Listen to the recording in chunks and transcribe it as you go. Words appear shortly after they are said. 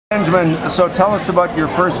Benjamin, so tell us about your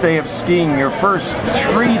first day of skiing, your first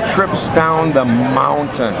 3 trips down the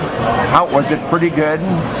mountain. How was it? Pretty good?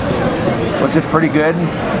 Was it pretty good?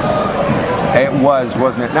 It was,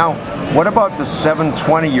 wasn't it? Now, what about the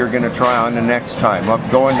 720 you're going to try on the next time? Up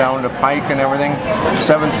going down the pike and everything?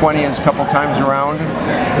 720 is a couple times around.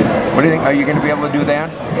 What do you think? Are you going to be able to do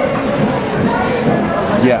that?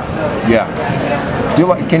 Yeah. Do you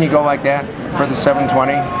like? Can you go like that for the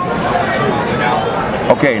 720?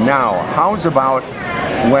 Okay, now, how's about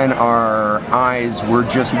when our eyes were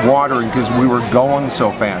just watering because we were going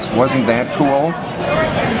so fast? Wasn't that cool?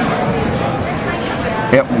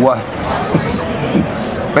 It was.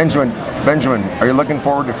 Benjamin, are you looking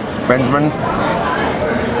forward to Benjamin?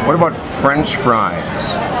 What about French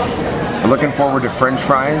fries? You're looking forward to French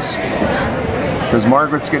fries? Because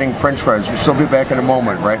Margaret's getting French fries. She'll be back in a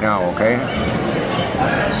moment right now, okay?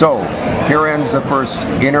 So, here ends the first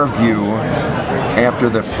interview after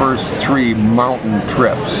the first 3 mountain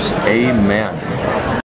trips. Amen.